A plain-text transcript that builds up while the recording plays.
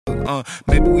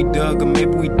Maybe we dug or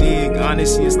maybe we dig.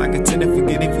 Honestly, it's like a tend to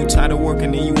forget if you tired of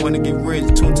working and you want to get rich.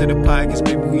 Tune to the podcast,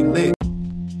 baby, we lit.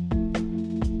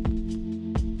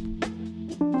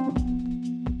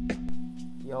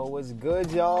 Yo, what's good,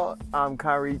 y'all? I'm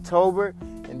Kyrie Tolbert,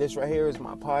 and this right here is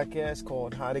my podcast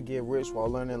called How to Get Rich While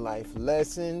Learning Life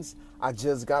Lessons. I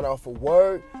just got off of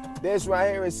work. This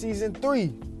right here is season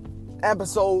 3,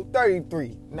 episode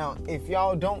 33. Now, if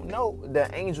y'all don't know, the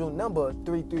angel number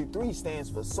 333 stands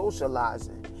for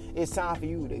socializing. It's time for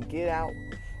you to get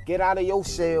out of your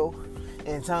shell,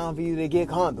 and time for you to get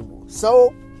comfortable.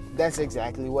 So, that's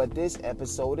exactly what this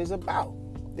episode is about.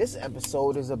 This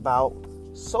episode is about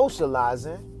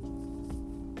socializing.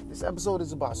 This episode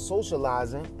is about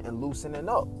socializing and loosening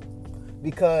up.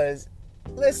 Because,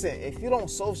 listen, if you don't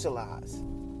socialize,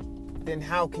 then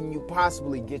how can you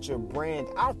possibly get your brand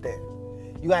out there?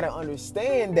 You got to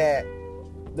understand that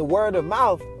the word of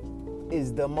mouth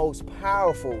is the most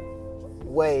powerful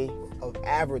way of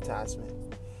advertisement.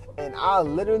 And I'll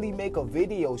literally make a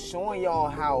video showing y'all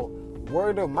how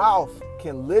word of mouth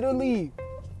can literally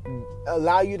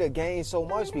allow you to gain so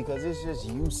much, because it's just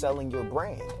you selling your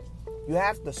brand. You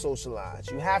have to socialize.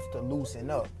 You have to loosen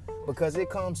up, because it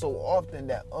comes so often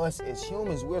that us as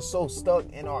humans, we're so stuck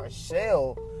in our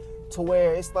shell to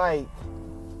where it's like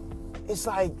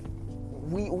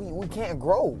we can't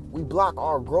grow. We block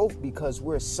our growth because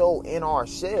we're so in our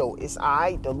shell. It's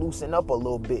alright to loosen up a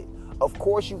little bit. Of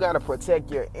course, you got to protect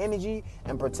your energy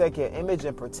and protect your image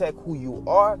and protect who you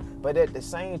are. But at the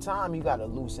same time, you got to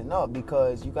loosen up,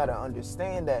 because you got to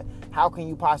understand that how can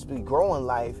you possibly grow in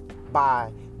life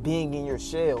by being in your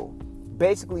shell?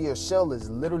 Basically, your shell is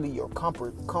literally your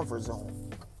comfort zone.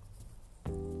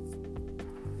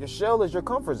 Your shell is your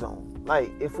comfort zone.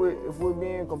 Like, if we're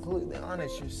being completely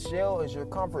honest, your shell is your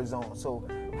comfort zone. So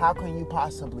how can you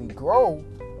possibly grow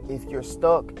if you're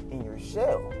stuck in your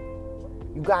shell?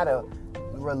 You gotta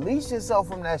release yourself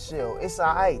from that shell. It's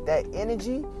alright. That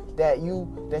energy that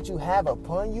you have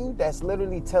upon you, that's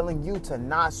literally telling you to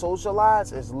not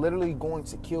socialize, is literally going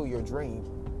to kill your dream.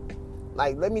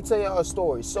 Like, let me tell y'all a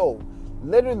story. So,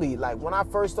 literally, like, when I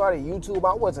first started YouTube,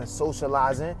 I wasn't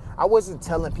socializing. I wasn't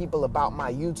telling people about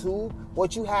my YouTube.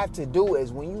 What you have to do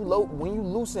is when you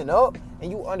loosen up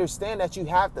and you understand that you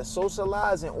have to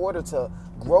socialize in order to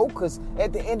grow, because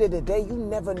at the end of the day, you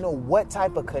never know what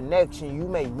type of connection you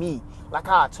may meet. Like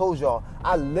how I told y'all,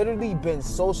 I literally been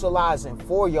socializing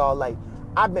for y'all. Like,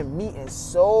 I've been meeting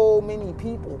so many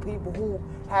people who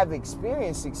have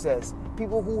experienced success,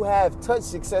 people who have touched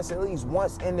success at least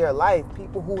once in their life,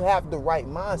 people who have the right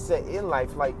mindset in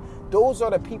life. Like, those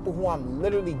are the people who I'm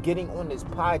literally getting on this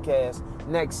podcast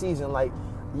next season. Like,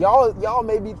 y'all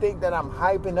maybe think that I'm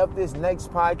hyping up this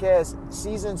next podcast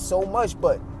season so much,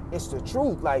 but it's the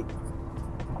truth. Like,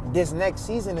 this next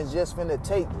season is just finna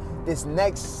take this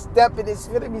next step, and it's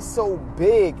gonna be so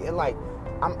big. And like,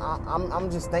 I'm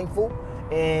just thankful.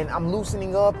 And I'm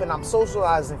loosening up and I'm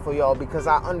socializing for y'all, because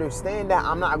I understand that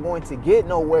I'm not going to get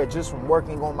nowhere just from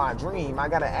working on my dream. I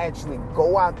got to actually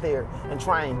go out there and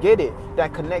try and get it.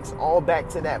 That connects all back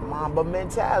to that Mamba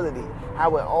mentality,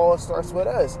 how it all starts with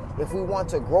us. If we want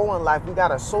to grow in life, we got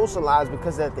to socialize,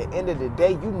 because at the end of the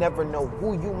day, you never know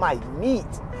who you might meet.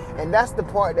 And that's the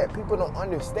part that people don't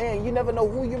understand. You never know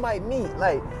who you might meet.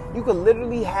 Like, you could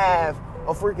literally have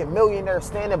a freaking millionaire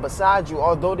standing beside you,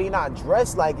 although they not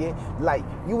dressed like it. Like,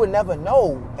 you would never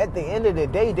know. At the end of the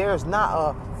day, there's not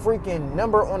a freaking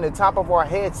number on the top of our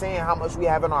head saying how much we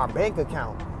have in our bank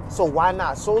account. So why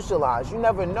not socialize? You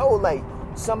never know. Like,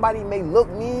 somebody may look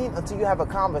mean until you have a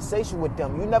conversation with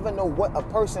them. You never know what a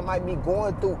person might be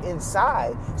going through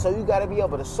inside. So you got to be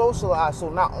able to socialize. So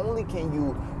not only can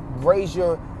you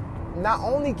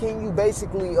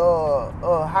basically,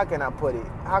 how can I put it?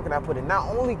 Not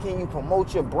only can you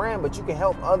promote your brand, but you can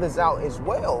help others out as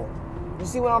well. You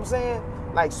see what I'm saying?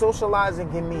 Like, socializing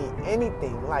can mean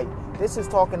anything. Like, this is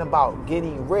talking about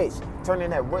getting rich, turning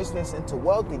that richness into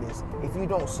wealthiness. If you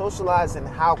don't socialize, then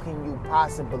how can you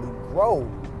possibly grow?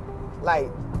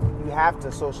 Like, you have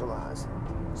to socialize.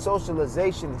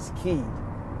 Socialization is key.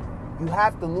 You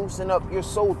have to loosen up. You're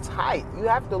so tight. You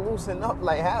have to loosen up.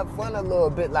 Like, have fun a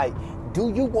little bit. Like,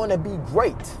 do you want to be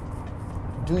great?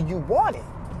 Do you want it?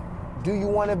 Do you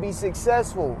want to be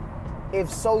successful? If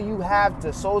so, you have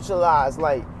to socialize.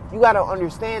 Like, you got to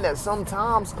understand that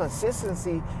sometimes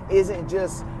consistency isn't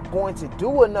just going to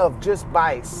do enough just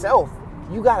by itself.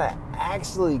 You got to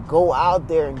actually go out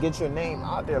there and get your name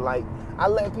out there. Like, I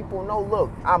let people know, look,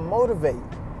 I motivate.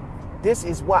 This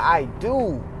is what I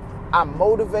do. I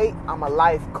motivate. I'm a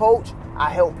life coach. I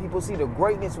help people see the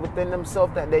greatness within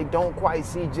themselves that they don't quite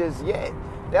see just yet.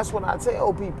 That's what I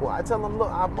tell people. I tell them, look,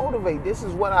 I motivate. This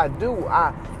is what I do.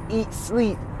 I eat,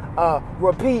 sleep,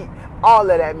 repeat, all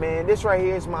of that, man. This right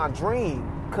here is my dream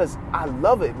because I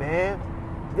love it, man.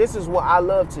 This is what I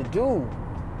love to do.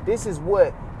 This is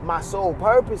what my sole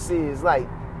purpose is. Like,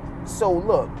 so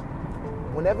look,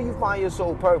 whenever you find your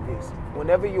sole purpose,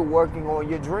 whenever you're working on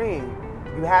your dream,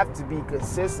 you have to be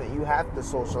consistent. You have to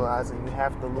socialize and you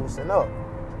have to loosen up.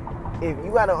 If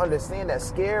you got to understand that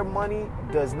scared money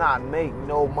does not make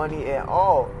no money at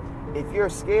all. If you're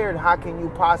scared, how can you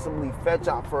possibly fetch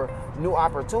out for new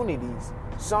opportunities?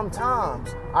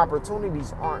 Sometimes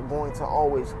opportunities aren't going to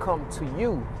always come to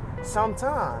you.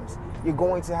 Sometimes you're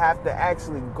going to have to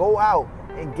actually go out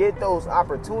and get those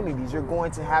opportunities. You're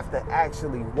going to have to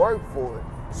actually work for it.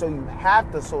 So you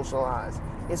have to socialize.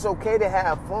 It's okay to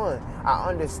have fun. I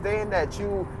understand that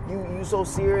you so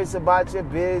serious about your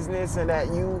business and that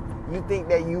you think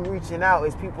that you reaching out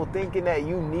is people thinking that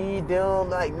you need them.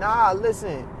 Like, nah,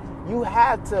 listen, you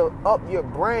have to up your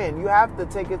brand. You have to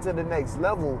take it to the next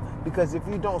level, because if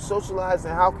you don't socialize,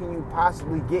 then how can you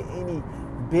possibly get any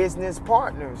business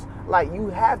partners? Like, you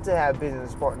have to have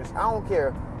business partners. I don't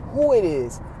care who it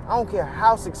is. I don't care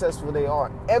how successful they are.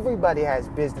 Everybody has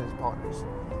business partners.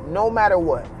 No matter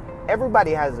what.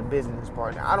 Everybody has a business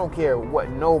partner. I don't care what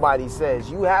nobody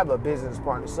says. You have a business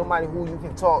partner. Somebody who you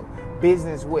can talk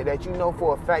business with, that you know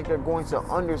for a fact they're going to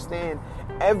understand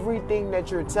everything that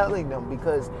you're telling them,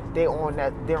 because they're on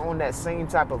that same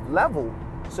type of level.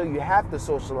 So you have to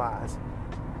socialize.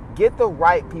 Get the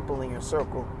right people in your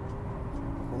circle.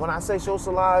 When I say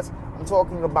socialize, I'm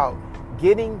talking about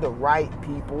getting the right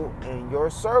people in your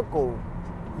circle.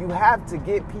 You have to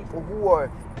get people who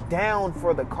are down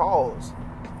for the cause.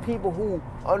 People who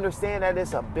understand that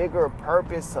it's a bigger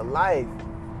purpose to life.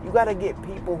 You got to get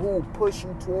people who push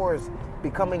you towards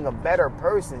becoming a better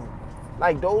person.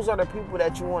 Like, those are the people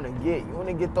that you want to get. You want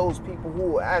to get those people who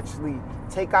will actually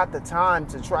take out the time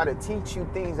to try to teach you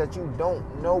things that you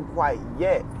don't know quite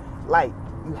yet. Like,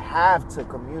 you have to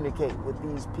communicate with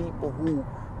these people who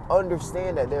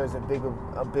understand that there's a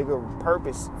bigger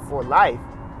purpose for life.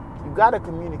 You got to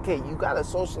communicate. You got to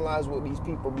socialize with these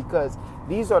people, because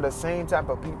these are the same type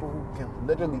of people who can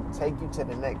literally take you to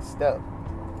the next step.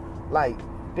 Like,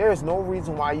 there's no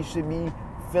reason why you should be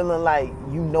feeling like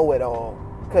you know it all,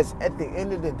 because at the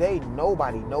end of the day,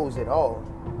 nobody knows it all.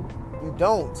 You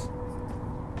don't.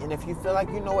 And if you feel like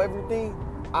you know everything,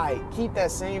 keep that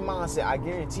same mindset. I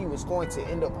guarantee you it's going to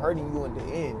end up hurting you in the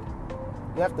end.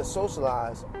 You have to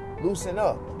socialize, loosen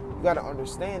up. You got to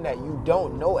understand that you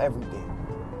don't know everything.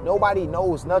 Nobody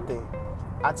knows nothing.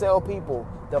 I tell people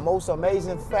the most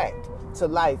amazing fact to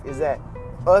life is that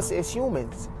us as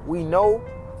humans, we know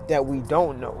that we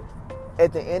don't know.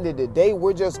 At the end of the day,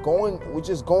 we're just going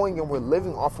and we're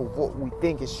living off of what we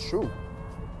think is true.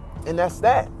 And that's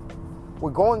that.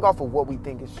 We're going off of what we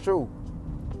think is true.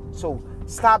 So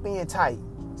stop being tight.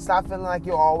 Stop feeling like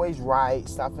you're always right.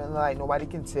 Stop feeling like nobody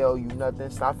can tell you nothing.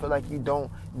 Stop feeling like you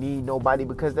don't need nobody,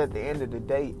 because at the end of the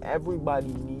day, everybody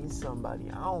needs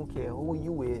somebody. I don't care who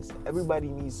you is. Everybody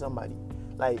needs somebody.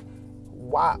 Like,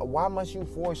 why must you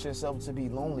force yourself to be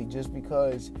lonely just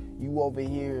because you over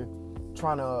here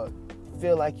trying to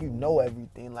feel like you know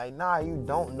everything? Like, nah, you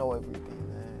don't know everything,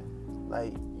 man.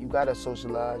 Like, you got to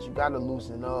socialize. You got to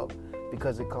loosen up,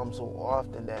 because it comes so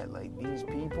often that, like, these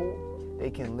people, they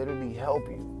can literally help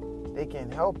you. They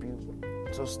can help you.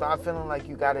 So stop feeling like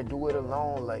you got to do it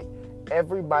alone. Like,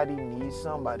 everybody needs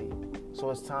somebody. So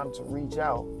it's time to reach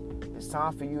out. It's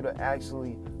time for you to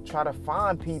actually try to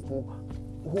find people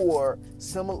who are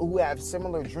similar, who have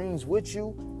similar dreams with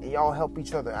you, and y'all help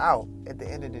each other out. At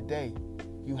the end of the day,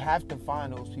 you have to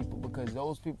find those people, because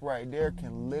those people right there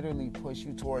can literally push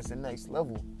you towards the next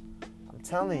level. I'm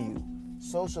telling you,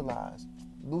 socialize,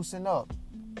 loosen up.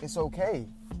 It's okay.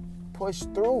 Push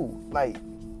through. Like,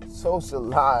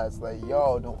 socialize. Like,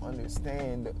 y'all don't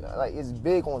understand. Like, it's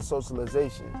big on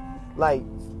socialization. Like,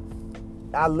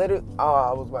 I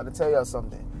was about to tell y'all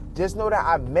something. Just know that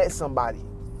I met somebody,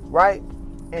 right?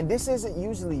 And this isn't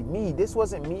usually me. This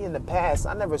wasn't me in the past.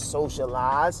 I never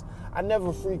socialized. I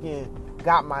never freaking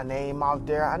got my name out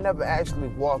there. I never actually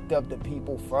walked up to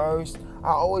people first.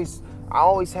 I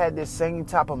always had this same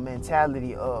type of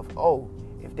mentality of, oh,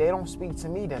 if they don't speak to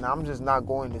me, then I'm just not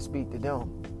going to speak to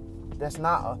them. That's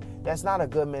not a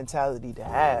good mentality to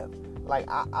have. Like,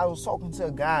 I was talking to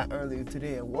a guy earlier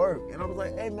today at work, and I was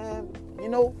like, hey, man,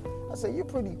 I said, you're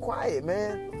pretty quiet,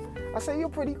 man. I said, you're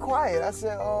pretty quiet. I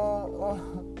said,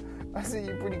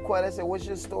 you're pretty quiet. I said, what's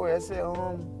your story? I said,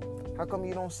 how come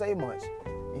you don't say much?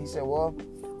 And he said, well,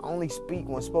 I only speak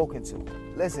when spoken to.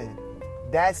 Listen,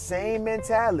 that same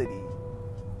mentality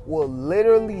will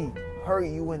literally hurt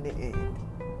you in the end.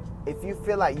 If you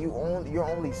feel like you're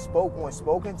only spoke when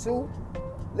spoken to,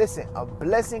 listen, a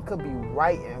blessing could be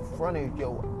right in front of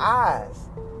your eyes.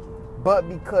 But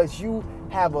because you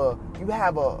have a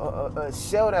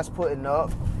shell that's putting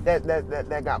up,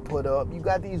 that got put up, you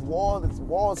got these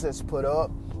walls that's put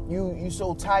up, you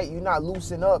so tight, you're not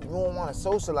loosen up, you don't want to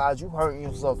socialize, you hurting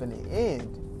yourself in the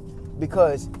end.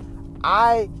 Because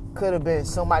I could have been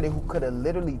somebody who could have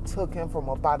literally took him from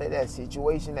up out of that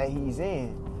situation that he's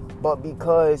in. But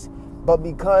because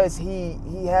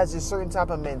he has a certain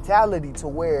type of mentality to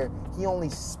where he's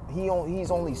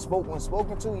only spoken when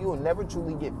spoken to, you'll never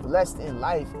truly get blessed in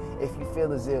life if you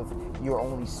feel as if you're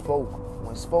only spoke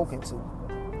when spoken to.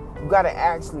 You gotta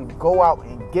actually go out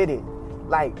and get it.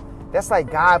 Like, that's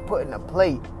like God putting a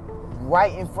plate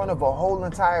right in front of a whole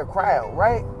entire crowd,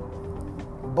 right?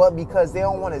 But because they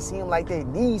don't want to seem like they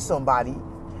need somebody,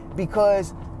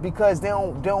 because they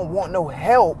don't want no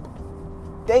help,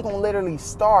 they gonna literally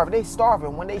starve. They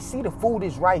starving when they see the food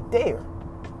is right there.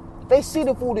 They see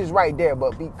the food is right there,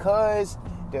 but because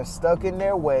they're stuck in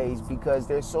their ways, because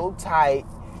they're so tight,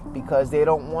 because they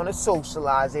don't want to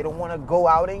socialize, they don't want to go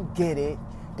out and get it,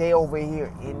 they over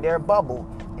here in their bubble,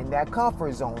 in that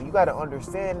comfort zone. You got to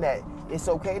understand that it's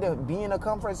okay to be in a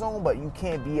comfort zone, but you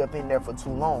can't be up in there for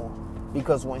too long.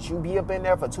 Because once you be up in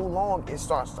there for too long, it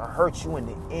starts to hurt you in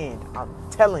the end. I'm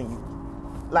telling you.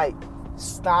 Like,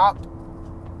 stop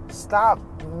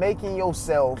making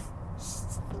yourself,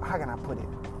 how can I put it?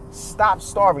 Stop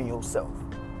starving yourself.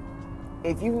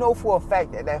 If you know for a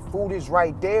fact that food is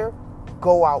right there,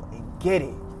 go out and get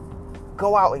it.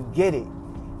 Go out and get it.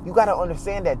 You got to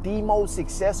understand that the most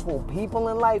successful people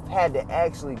in life had to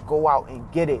actually go out and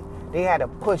get it. They had to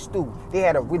push through. They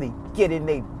had to really get in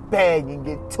their bag and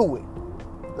get to it.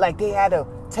 Like, they had to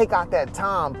take out that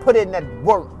time, put in that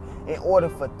work in order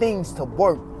for things to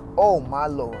work. Oh, my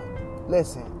Lord.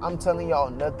 Listen, I'm telling y'all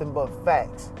nothing but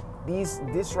facts.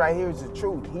 This right here is the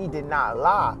truth. He did not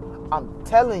lie. I'm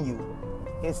telling you,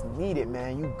 it's needed,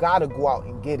 man. You got to go out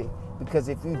and get it. Because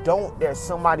if you don't, there's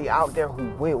somebody out there who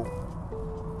will.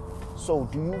 So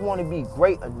do you want to be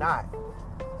great or not?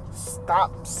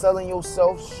 Stop selling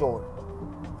yourself short.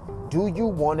 Do you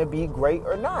want to be great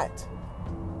or not?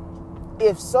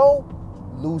 If so,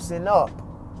 loosen up.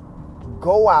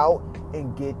 Go out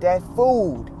and get that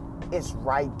food. It's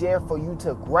right there for you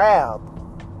to grab.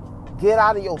 Get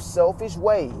out of your selfish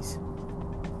ways.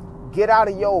 Get out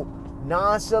of your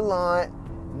nonchalant,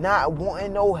 not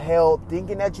wanting no help,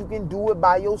 thinking that you can do it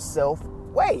by yourself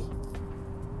way.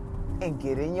 And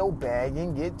get in your bag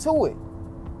and get to it.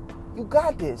 You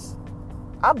got this.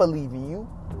 I believe in you.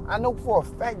 I know for a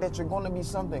fact that you're going to be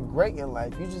something great in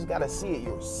life. You just got to see it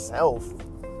yourself.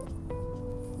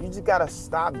 You just got to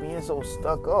stop being so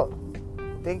stuck up,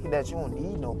 thinking that you don't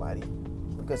need nobody.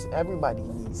 Because everybody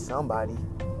needs somebody.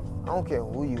 I don't care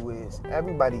who you is.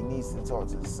 Everybody needs to talk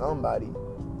to somebody.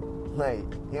 Like,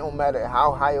 it don't matter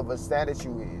how high of a status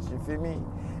you is. You feel me?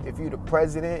 If you the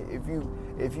president, if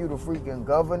you the freaking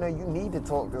governor, you need to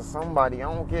talk to somebody.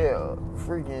 I don't care,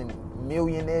 freaking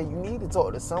millionaire, you need to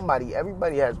talk to somebody.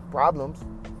 Everybody has problems.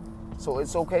 So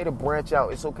it's okay to branch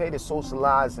out. It's okay to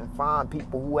socialize and find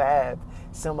people who have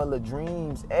similar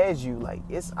dreams as you. Like,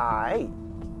 it's all right.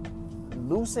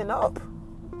 Loosen up.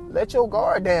 Let your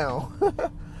guard down.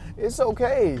 It's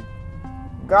okay.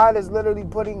 God is literally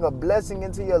putting a blessing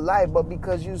into your life, but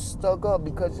because you stuck up,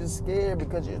 because you're scared,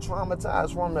 because you're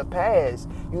traumatized from the past,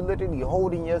 you're literally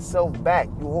holding yourself back.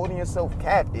 You're holding yourself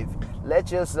captive.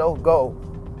 Let yourself go.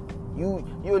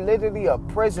 You're literally a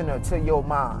prisoner to your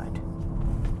mind.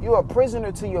 You're a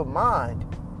prisoner to your mind.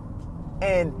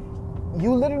 And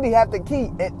you literally have the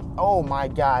key. And, oh my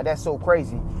God, that's so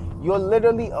crazy. You're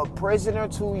literally a prisoner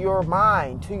to your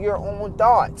mind, to your own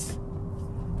thoughts.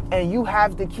 And you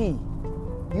have the key.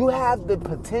 You have the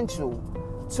potential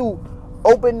to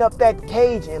open up that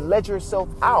cage and let yourself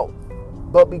out.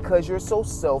 But because you're so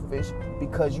selfish,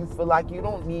 because you feel like you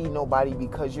don't need nobody,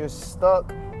 because you're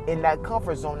stuck in that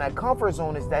comfort zone. That comfort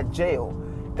zone is that jail.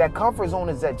 That comfort zone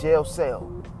is that jail cell.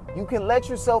 You can let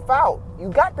yourself out. You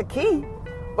got the key,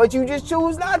 but you just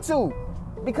choose not to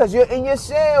because you're in your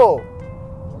shell.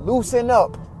 Loosen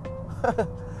up.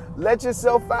 Let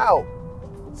yourself out.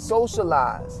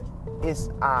 Socialize. It's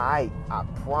alright. I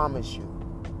promise you.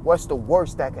 What's the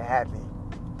worst that could happen?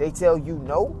 They tell you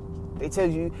no. They tell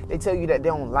you that they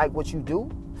don't like what you do.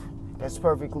 That's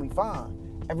perfectly fine.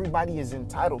 Everybody is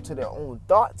entitled to their own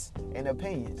thoughts and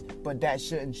opinions, but that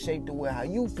shouldn't shape the way how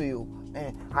you feel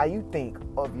and how you think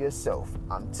of yourself.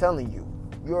 I'm telling you,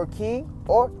 you're a king,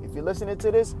 or if you're listening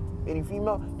to this, any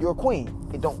female, you're a queen.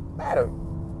 It don't matter.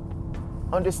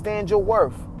 Understand your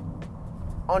worth.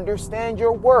 Understand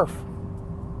your worth.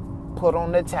 Put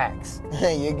on the tax.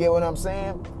 You get what I'm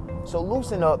saying? So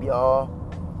loosen up, y'all.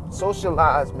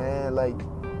 Socialize, man. Like,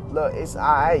 look, it's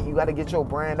alright. You got to get your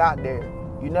brand out there.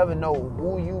 You never know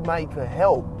who you might could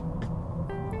help.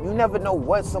 You never know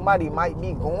what somebody might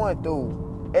be going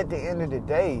through at the end of the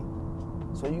day.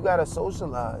 So you got to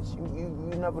socialize.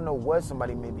 You never know what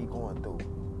somebody may be going through.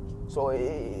 So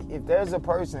if there's a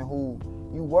person who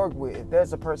you work with, if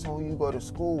there's a person who you go to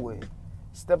school with,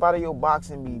 step out of your box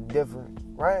and be different,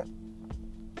 right?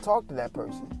 Talk to that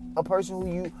person. A person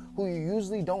who you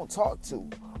usually don't talk to.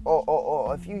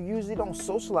 Or if you usually don't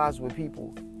socialize with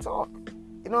people, talk.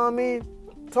 You know what I mean?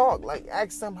 Talk. Like,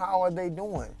 ask them how are they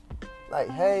doing. Like,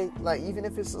 hey, like, even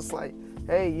if it's just like,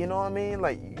 hey, you know what I mean?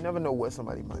 Like, you never know what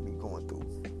somebody might be going through.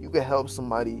 You can help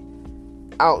somebody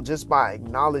out just by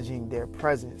acknowledging their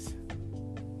presence.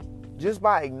 Just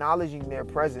by acknowledging their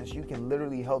presence, you can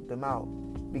literally help them out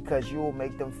because you'll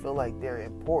make them feel like they're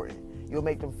important. You'll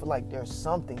make them feel like they're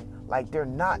something, like they're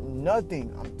not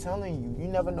nothing. I'm telling you, you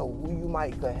never know who you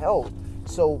might could help.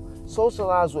 So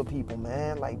socialize with people,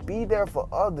 man. Like, be there for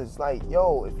others. Like,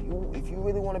 yo, if you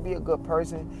really want to be a good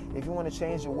person, if you want to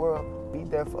change the world, be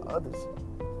there for others.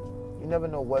 You never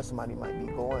know what somebody might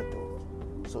be going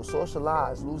through. So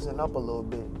socialize, loosen up a little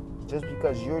bit. Just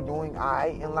because you're doing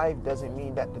alright in life doesn't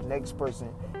mean that the next person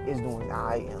is doing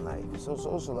alright in life. So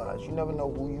socialize. You never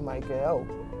know who you might could help.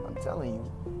 I'm telling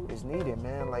you, it's needed,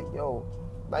 man. Like, yo,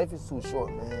 life is too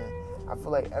short, man. I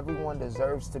feel like everyone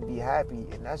deserves to be happy,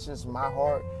 and that's just my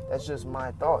heart. That's just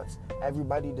my thoughts.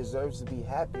 Everybody deserves to be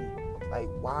happy. Like,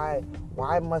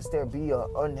 why must there be an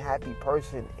unhappy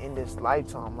person in this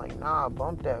lifetime? Like, nah,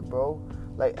 bump that, bro.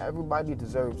 Like, everybody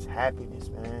deserves happiness,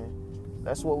 man.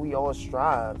 That's what we all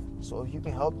strive. So if you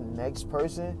can help the next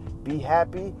person be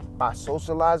happy by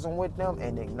socializing with them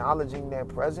and acknowledging their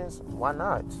presence, why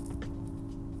not?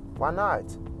 Why not?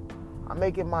 I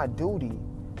make it my duty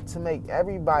to make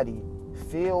everybody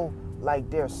feel like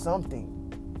they're something.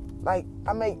 Like,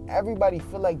 I make everybody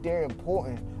feel like they're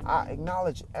important. I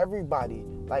acknowledge everybody.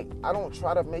 Like, I don't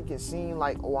try to make it seem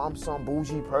like, oh, I'm some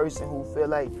bougie person who feel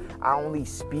like I only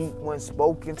speak when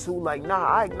spoken to. Like, nah,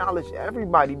 I acknowledge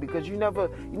everybody because you never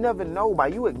know. By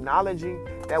you acknowledging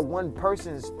that one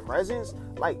person's presence,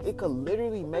 like, it could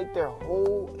literally make their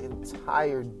whole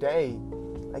entire day.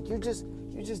 Like, you just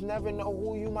never know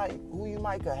who you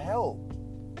might could help.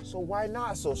 So why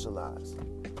not socialize?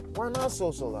 Why not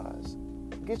socialize?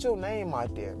 Get your name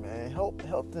out there, man.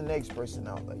 Help the next person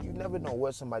out. Like, you never know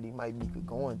what somebody might be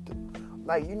going through.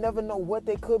 Like, you never know what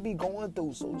they could be going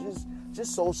through. So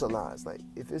just socialize. Like,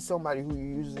 if it's somebody who you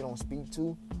usually don't speak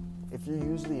to, if you're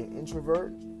usually an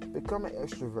introvert, become an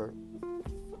extrovert.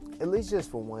 At least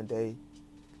just for one day.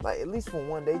 Like, at least for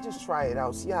one day, just try it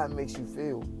out. See how it makes you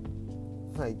feel.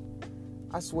 Like,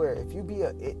 I swear, if you be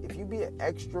an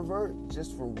extrovert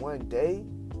just for one day,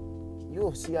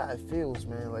 you'll see how it feels,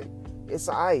 man. Like, it's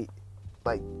alright.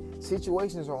 Like,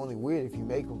 situations are only weird if you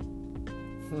make them.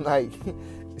 Like,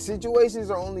 situations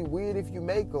are only weird if you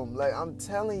make them. Like, I'm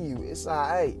telling you, it's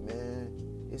alright,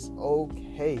 man. It's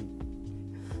okay.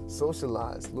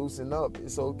 Socialize, loosen up.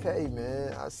 It's okay,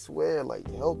 man. I swear, like,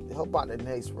 help out the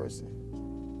next person.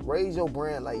 Raise your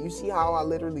brand. Like, you see how I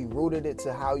literally rooted it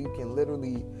to how you can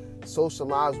literally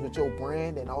socialize with your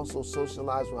brand and also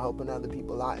socialize with helping other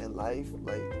people out in life.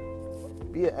 Like,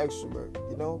 be an extrovert,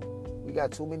 you know? We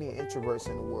got too many introverts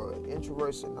in the world.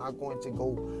 Introverts are not going to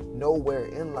go nowhere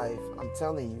in life, I'm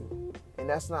telling you. And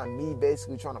that's not me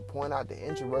basically trying to point out the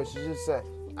introverts. It's just that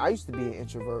I used to be an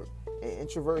introvert. And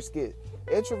introverts get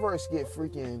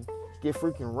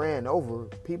freaking ran over.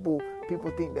 People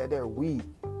think that they're weak.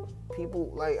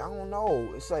 People, like, I don't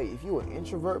know. It's like, if you're an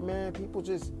introvert, man, people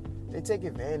they take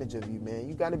advantage of you, man.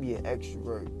 You gotta be an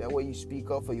extrovert. That way you speak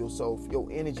up for yourself. Your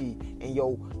energy and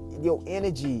your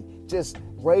energy just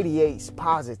radiates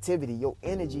positivity. Your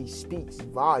energy speaks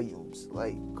volumes.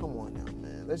 Like, come on now,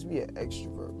 man. Let's be an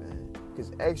extrovert, man.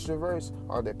 Because extroverts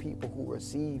are the people who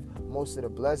receive most of the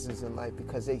blessings in life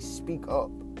because they speak up.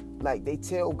 Like, they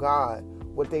tell God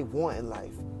what they want in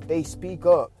life. They speak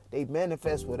up. They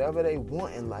manifest whatever they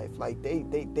want in life. Like,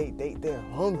 they're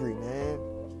hungry, man.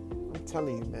 I'm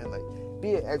telling you, man. Like,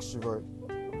 be an extrovert.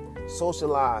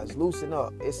 Socialize. Loosen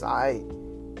up. It's alright.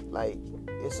 Like,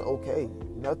 it's okay.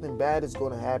 Nothing bad is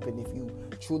going to happen if you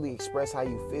truly express how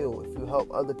you feel. If you help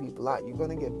other people out, you're going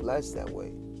to get blessed that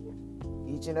way.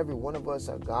 Each and every one of us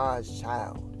are God's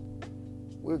child.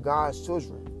 We're God's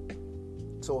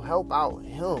children. So help out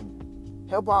Him.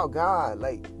 Help out God.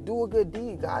 Like, do a good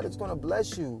deed. God is going to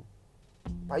bless you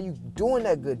by you doing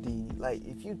that good deed. Like,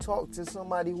 if you talk to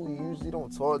somebody who you usually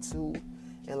don't talk to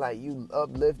and like you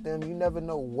uplift them, you never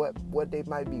know what they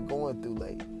might be going through.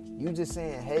 Like you just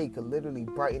saying hey could literally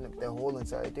brighten up their whole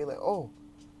entire day. Like, oh,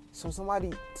 so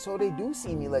they do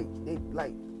see me, like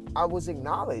I was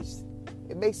acknowledged.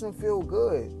 It makes them feel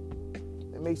good.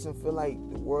 It makes them feel like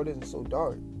the world isn't so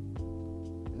dark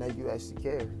and that you actually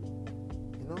care.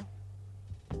 You know?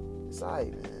 It's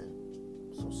alright, man.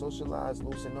 So socialize,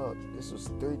 loosen up. This was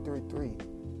 333,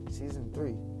 season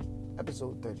 3,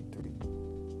 episode 33.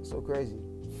 It's so crazy.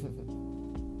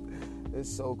 It's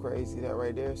so crazy. That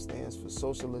right there stands for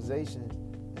socialization,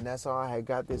 and that's how I had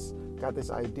got this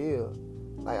idea.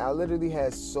 Like I literally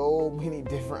had so many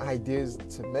different ideas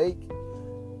to make,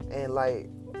 and like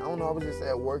I don't know, I was just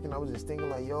at work and I was just thinking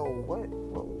like, yo,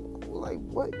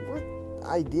 what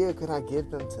idea could I give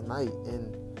them tonight?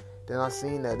 And then I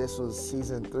seen that this was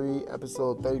season 3,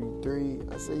 episode 33.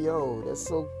 I said, yo, that's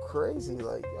so crazy.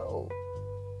 Like, yo,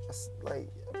 that's like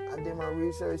I did my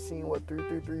research, seeing what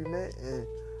 333 meant, and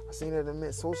I seen that it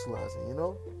meant socializing, you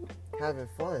know? Having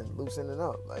fun, loosening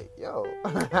up. Like, yo,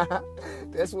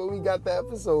 that's where we got the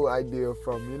episode idea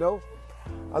from, you know?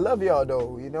 I love y'all,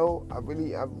 though, you know? I'm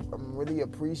really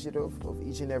appreciative of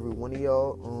each and every one of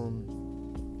y'all.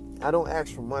 I don't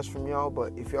ask for much from y'all,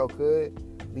 but if y'all could,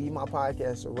 leave my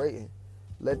podcast a rating.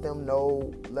 Let them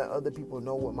know, let other people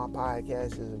know what my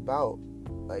podcast is about.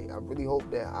 Like, I really hope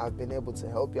that I've been able to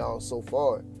help y'all so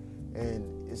far,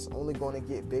 and it's only going to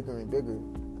get bigger and bigger.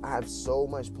 I have so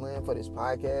much planned for this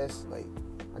podcast. Like,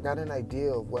 I got an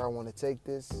idea of where I want to take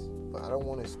this, but I don't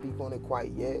want to speak on it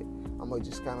quite yet. I'm going to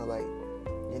just kind of like,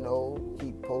 you know,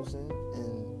 keep posting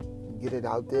and get it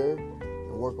out there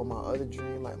and work on my other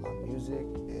dream, like my music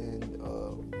and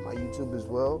my YouTube as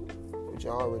well, which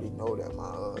y'all already know that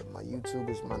my YouTube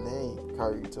is my name,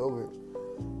 Kyrie Tobert.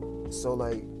 So,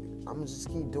 like, I'm going to just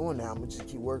keep doing that. I'm going to just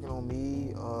keep working on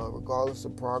me, regardless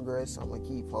of progress. I'm going to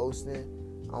keep posting.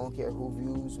 I don't care who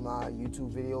views my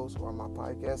YouTube videos or my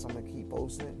podcast. I'm going to keep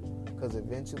posting, because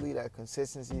eventually that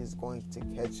consistency is going to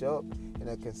catch up, and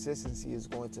that consistency is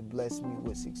going to bless me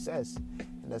with success.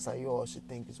 And that's how you all should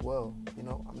think as well. You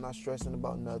know, I'm not stressing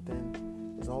about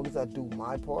nothing. As long as I do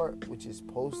my part, which is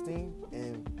posting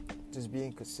and just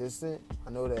being consistent,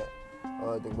 I know that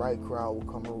the right crowd will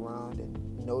come around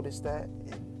and notice that,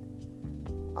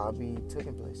 and I'll be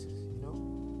taking places, you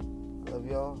know? I love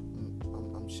y'all.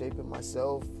 I'm shaping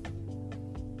myself,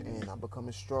 and I'm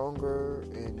becoming stronger,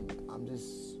 and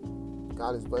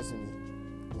God is blessing me,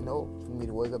 you know, for me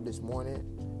to wake up this morning,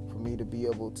 for me to be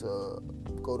able to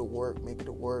go to work, make it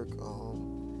to work,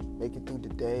 make it through the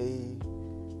day,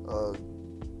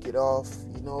 get off,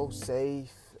 you know,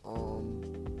 safe, for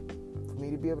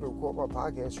me to be able to record my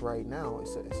podcast right now.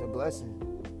 It's a blessing.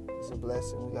 It's a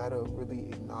blessing. We gotta really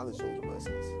acknowledge those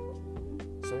blessings.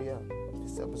 So yeah,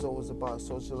 this episode was about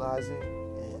socializing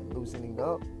and loosening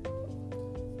up.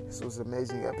 This was an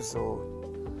amazing episode.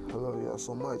 I love y'all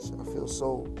so much. I feel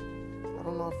so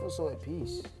at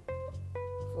peace.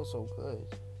 I feel so good.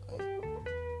 Like,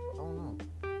 I don't know.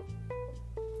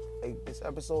 Like, this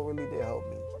episode really did help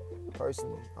me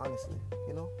personally, honestly,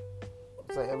 you know?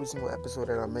 It's like every single episode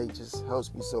that I make just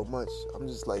helps me so much. I'm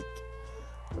just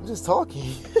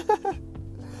talking.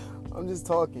 I'm just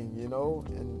talking, you know?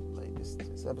 And like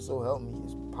this episode helped me.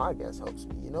 This podcast helps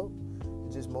me, you know?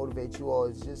 It just motivates you all.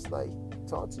 It's just like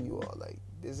talk to you all. Like,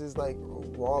 this is like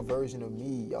a raw version of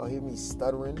me. Y'all hear me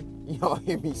stuttering. Y'all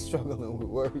hear me struggling with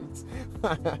words.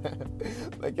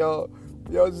 Like, y'all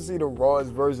just see the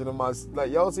rawest version of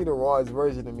y'all see the rawest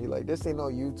version of me. Like, this ain't no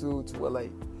YouTube to where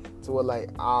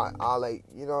I like,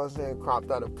 you know what I'm saying,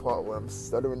 cropped out a part where I'm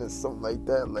stuttering or something like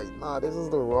that. Like, nah, this is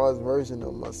the rawest version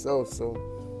of myself. So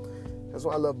that's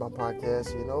why I love my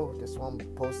podcast, you know. That's why I'm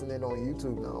posting it on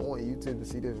YouTube now. I want YouTube to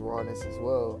see this rawness as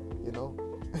well, you know.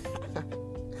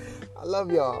 I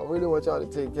love y'all. I really want y'all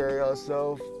to take care of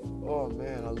yourself. Oh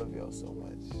man, I love y'all so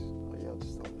much. Oh, y'all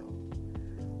just don't know.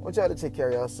 I want y'all to take care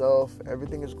of yourself.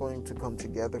 Everything is going to come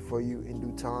together for you in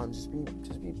due time. Just be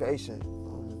patient.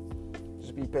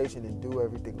 Just be patient and do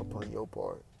everything upon your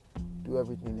part. Do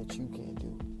everything that you can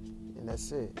do, and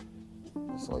that's it.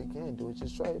 That's all you can do. Is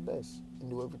just try your best and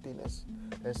do everything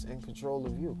that's in control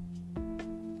of you.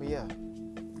 But yeah,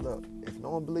 look. If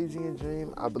no one believes in your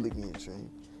dream, I believe in your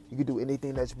dream. You can do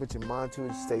anything that you put your mind to.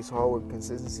 It stays hard with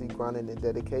consistency, grinding, and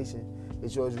dedication.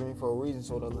 It's your dream for a reason,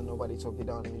 so don't let nobody talk you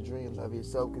down in your dream. Love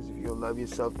yourself, because if you don't love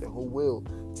yourself, then who will?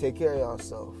 Take care of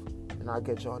yourself. And I'll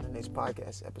catch y'all on the next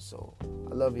podcast episode.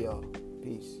 I love y'all.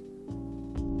 Peace.